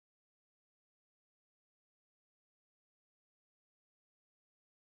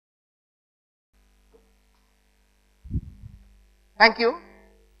Thank you.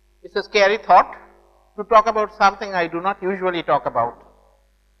 It's a scary thought to talk about something I do not usually talk about.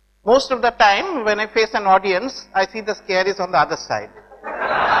 Most of the time when I face an audience, I see the scaries on the other side.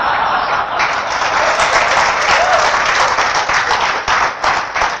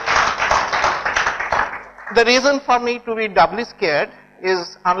 The reason for me to be doubly scared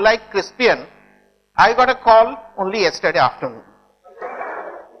is, unlike Crispian, I got a call only yesterday afternoon.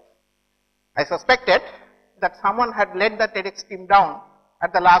 I suspected that someone had let the TEDx team down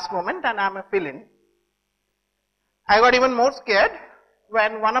at the last moment and I am a fill-in. I got even more scared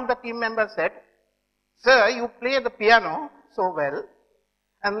when one of the team members said, "Sir, you play the piano so well,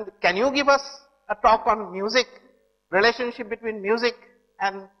 and can you give us a talk on music, relationship between music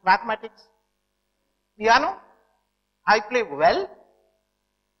and mathematics?" Piano? I play well?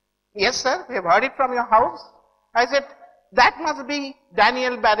 Yes, sir, we have heard it from your house. I said, that must be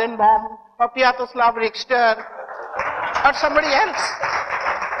Daniel Barenboim or Sviatoslav Richter or somebody else.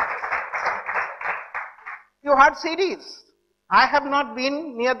 You heard CDs. I have not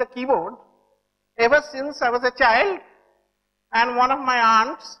been near the keyboard ever since I was a child, and one of my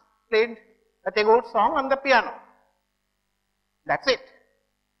aunts played a Tagore song on the piano. That's it.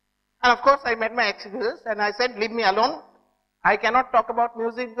 And of course I made my excuses and I said, leave me alone. I cannot talk about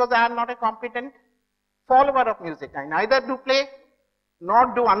music because I am not a competent follower of music. I neither do play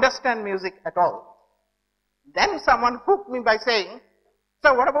nor do understand music at all. Then someone hooked me by saying,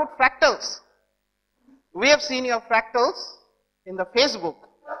 "Sir, what about fractals? We have seen your fractals in the Facebook."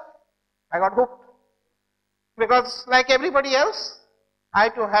 I got hooked because, like everybody else, I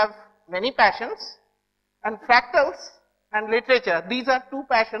too have many passions, and fractals and literature, these are two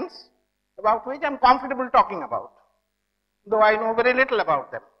passions about which I am comfortable talking about, though I know very little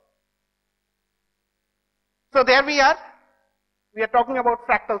about them. So there we are talking about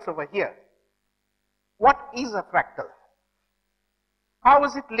fractals over here. What is a fractal? How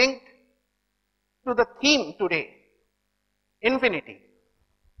is it linked to the theme today? Infinity.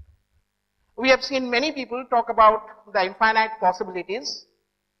 We have seen many people talk about the infinite possibilities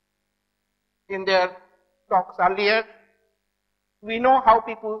in their talks earlier. We know how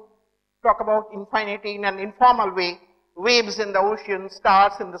people talk about infinity in an informal way. Waves in the ocean,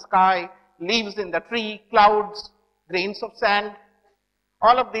 stars in the sky, leaves in the tree, clouds, grains of sand.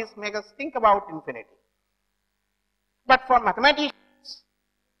 All of these make us think about infinity. But for mathematicians,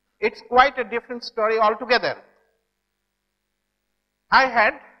 it's quite a different story altogether. I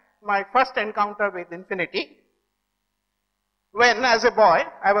had my first encounter with infinity when, as a boy,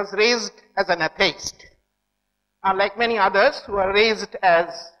 I was raised as an atheist. Unlike many others who are raised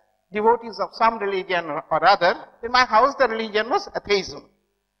as devotees of some religion or other, in my house the religion was atheism.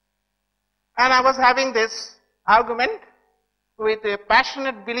 And I was having this argument with a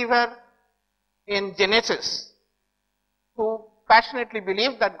passionate believer in Genesis, who passionately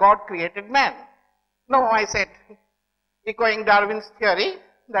believed that God created man. No, I said, echoing Darwin's theory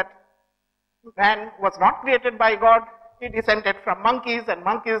that man was not created by God, he descended from monkeys and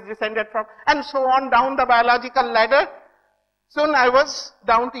monkeys descended from, and so on down the biological ladder. Soon I was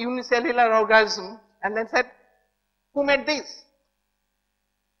down to unicellular organism and then said, who made these?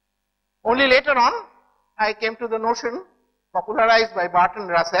 Only later on I came to the notion, popularized by Barton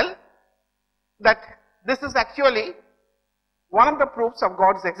Russell, that this is actually one of the proofs of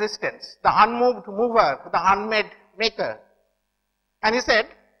God's existence, the unmoved mover, the unmade maker. And he said,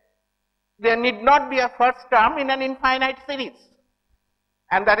 there need not be a first term in an infinite series.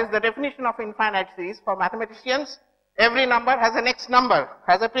 And that is the definition of infinite series for mathematicians. Every number has a next number,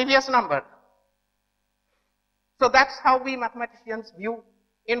 has a previous number. So that's how we mathematicians view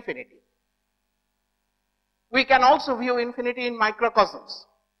infinity. We can also view infinity in microcosms.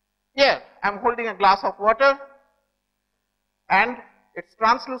 Here, I'm holding a glass of water and it's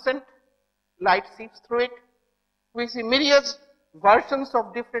translucent, light seeps through it. We see myriad versions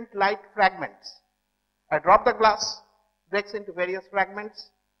of different light fragments. I drop the glass, breaks into various fragments.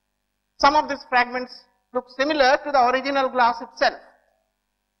 Some of these fragments look similar to the original glass itself.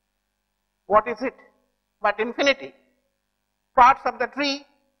 What is it but infinity? Parts of the tree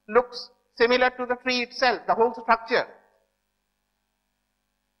looks similar to the tree itself, the whole structure.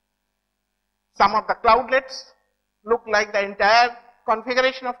 Some of the cloudlets look like the entire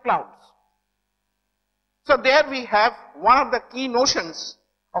configuration of clouds. So there we have one of the key notions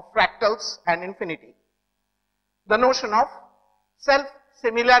of fractals and infinity. The notion of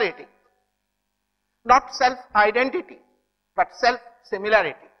self-similarity. Not self-identity, but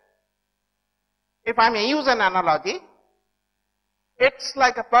self-similarity. If I may use an analogy, it's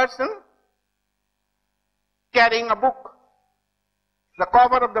like a person carrying a book. The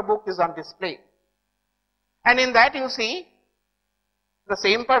cover of the book is on display. And in that you see the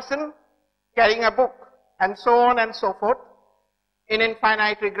same person carrying a book, and so on and so forth in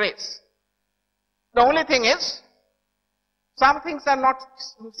infinite regress. The only thing is, some things are not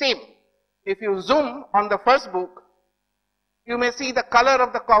same. If you zoom on the first book, you may see the color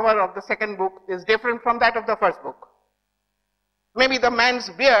of the cover of the second book is different from that of the first book. Maybe the man's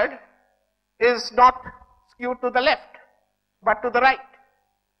beard is not skewed to the left, but to the right.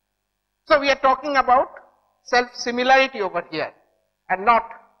 So we are talking about self-similarity over here and not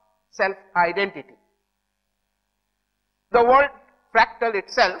self-identity. The word fractal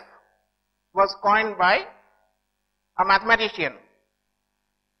itself was coined by a mathematician,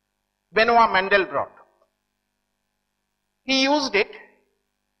 Benoit Mandelbrot. He used it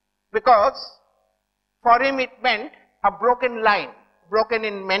because for him it meant a broken line, broken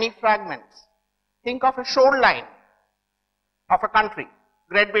in many fragments. Think of a shoreline of a country,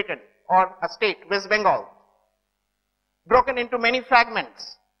 Great Britain, or a state, West Bengal, broken into many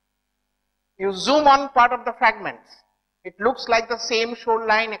fragments. You zoom on part of the fragments, it looks like the same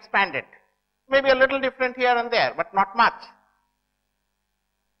shoreline expanded. Maybe a little different here and there, but not much.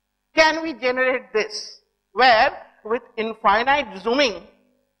 Can we generate this, where with infinite zooming,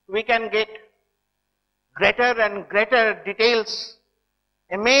 we can get greater and greater details,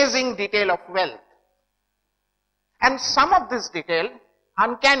 amazing detail of wealth. And some of this detail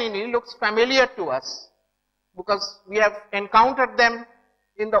uncannily looks familiar to us because we have encountered them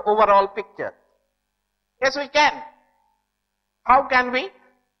in the overall picture. Yes, we can. How can we?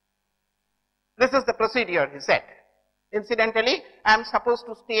 This is the procedure, he said. Incidentally, I am supposed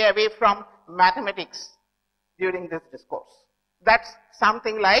to stay away from mathematics during this discourse. That's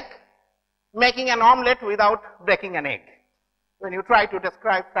something like making an omelette without breaking an egg, when you try to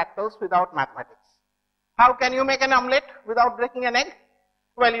describe fractals without mathematics. How can you make an omelette without breaking an egg?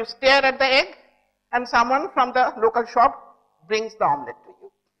 Well, you stare at the egg and someone from the local shop brings the omelette to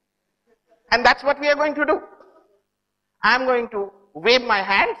you. And that's what we are going to do. I am going to wave my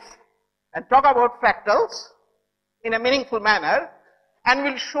hands and talk about fractals in a meaningful manner, and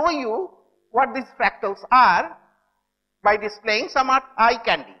will show you what these fractals are by displaying some eye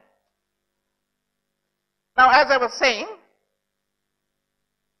candy. Now, as I was saying,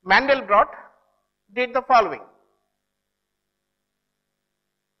 Mandelbrot did the following.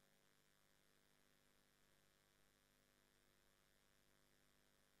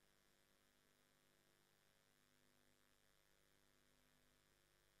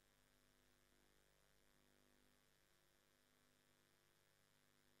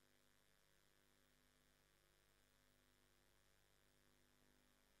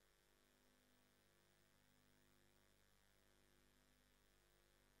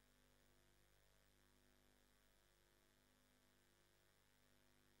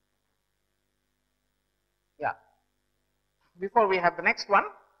 Yeah. Before we have the next one,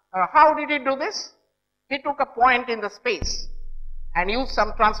 how did he do this? He took a point in the space and used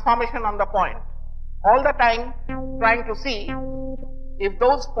some transformation on the point, all the time trying to see if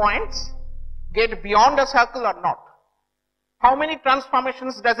those points get beyond a circle or not. How many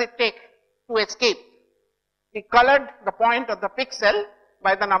transformations does it take to escape? He colored the point of the pixel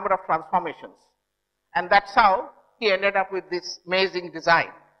by the number of transformations, and that's how he ended up with this amazing design.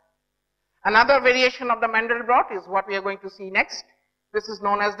 Another variation of the Mandelbrot is what we are going to see next. This is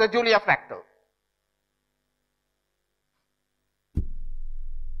known as the Julia fractal.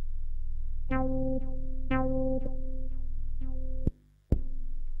 Yeah,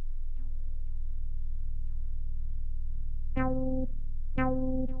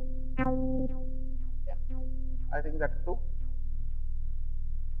 I think that will do.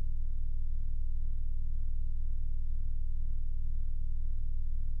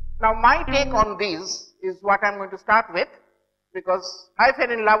 Now, my take on these is what I am going to start with, because I fell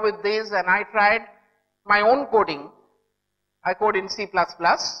in love with these and I tried my own coding. I code in C++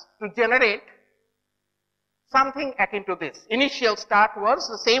 to generate something akin to this. Initial start was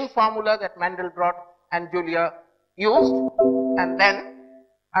the same formula that Mandelbrot and Julia used, and then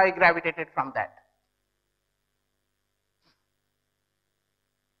I gravitated from that.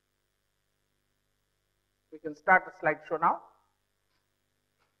 We can start the slideshow now.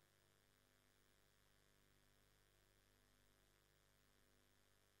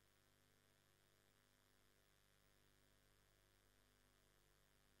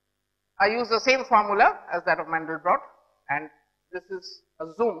 I use the same formula as that of Mandelbrot, and this is a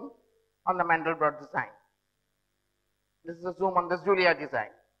zoom on the Mandelbrot design. This is a zoom on this Julia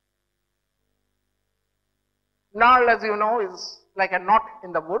design. Gnarled, as you know, is like a knot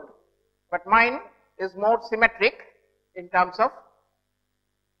in the wood, but mine is more symmetric in terms of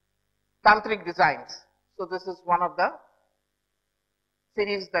tantric designs. So this is one of the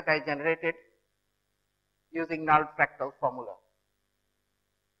series that I generated using null fractal formula.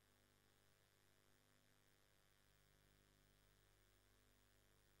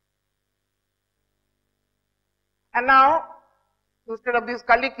 And now, instead of these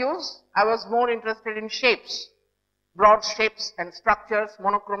curlicues, I was more interested in shapes, broad shapes and structures,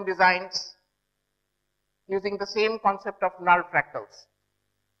 monochrome designs, using the same concept of null fractals.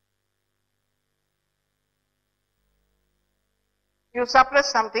 You suppress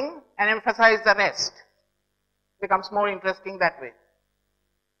something and emphasize the rest. It becomes more interesting that way.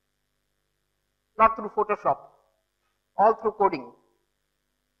 Not through Photoshop, all through coding.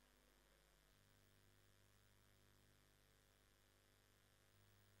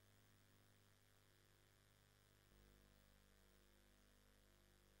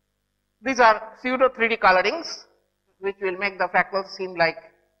 These are pseudo 3D colorings, which will make the fractals seem like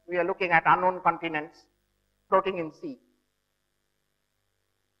we are looking at unknown continents floating in sea.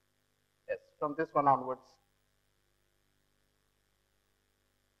 Yes, from this one onwards.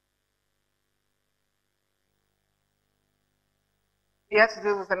 Yes,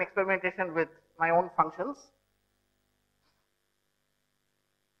 this is an experimentation with my own functions.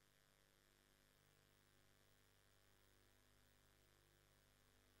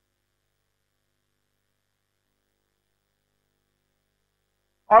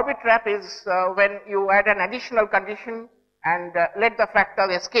 Orbit trap is when you add an additional condition and let the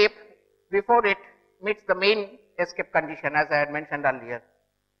fractal escape before it meets the main escape condition, as I had mentioned earlier.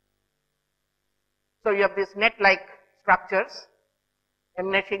 So you have these net-like structures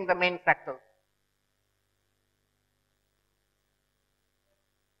enmeshing the main fractal.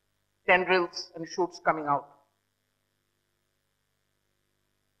 Tendrils and shoots coming out.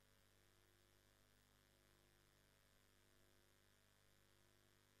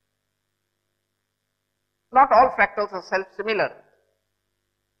 Not all fractals are self-similar.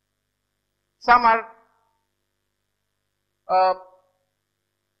 Some are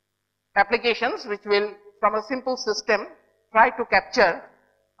applications which will, from a simple system, try to capture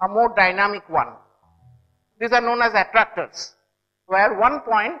a more dynamic one. These are known as attractors, where one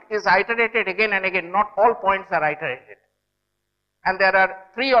point is iterated again and again. Not all points are iterated. And there are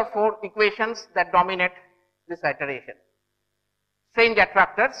 3 or 4 equations that dominate this iteration. Strange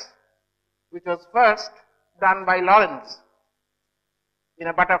attractors, which was first done by Lawrence in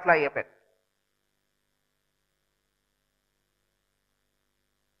a butterfly effect.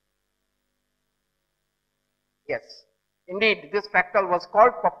 Yes, indeed, this fractal was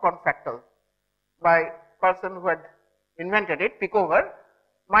called popcorn fractal by a person who had invented it, Pickover.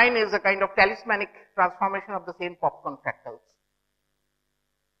 Mine is a kind of talismanic transformation of the same popcorn fractals.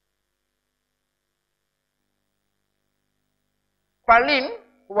 PERLIN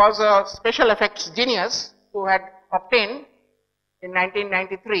was a special effects genius who had obtained in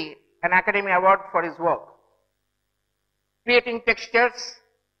 1993 an Academy Award for his work, creating textures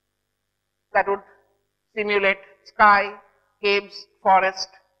that would simulate sky, caves, forest,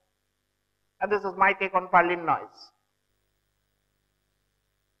 and this is my take on PERLIN noise.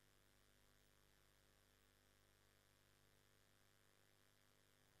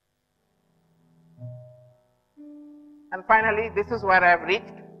 And finally, this is where I have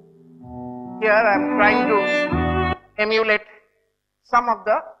reached. Here I am trying to emulate some of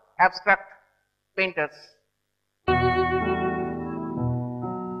the abstract painters.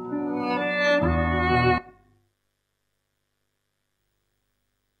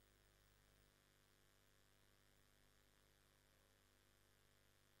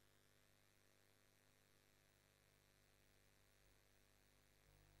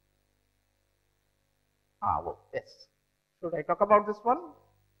 Well, yes. Should I talk about this one?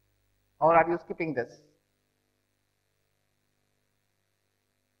 Or are you skipping this?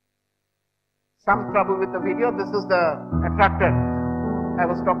 Some trouble with the video. This is the attractor I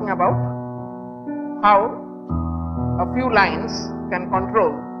was talking about. How a few lines can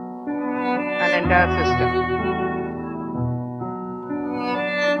control an entire system.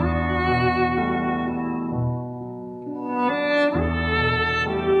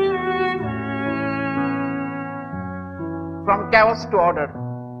 From chaos to order.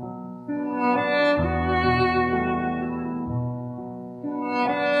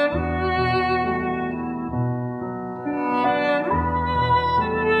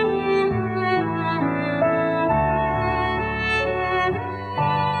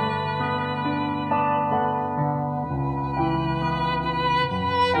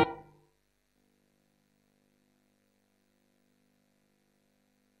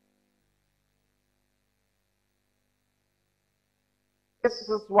 This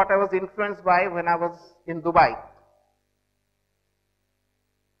is what I was influenced by when I was in Dubai.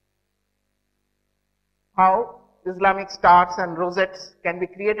 how Islamic stars and rosettes can be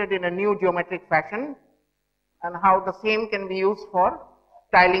created in a new geometric fashion, and how the same can be used for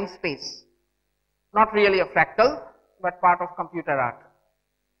tiling space. Not really a fractal, but part of computer art.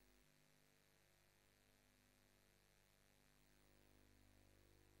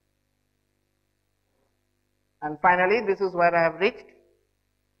 And finally, this is where I have reached.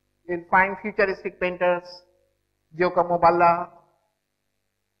 You'll find futuristic painters, Giacomo Balla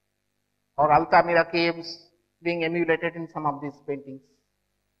or Altamira caves being emulated in some of these paintings.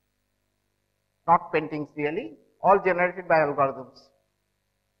 Not paintings really, all generated by algorithms.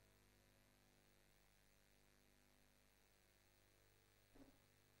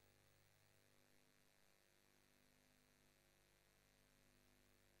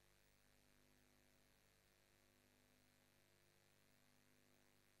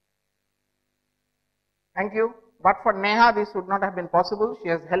 Thank you. But for Neha, this would not have been possible. She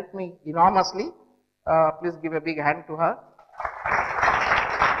has helped me enormously. Please give a big hand to her.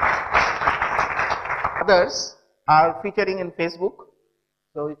 Others are featuring in Facebook.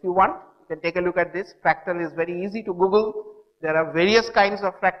 So if you want, you can take a look at this. Fractal is very easy to Google. There are various kinds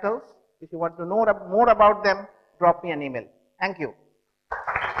of fractals. If you want to know more about them, drop me an email. Thank you.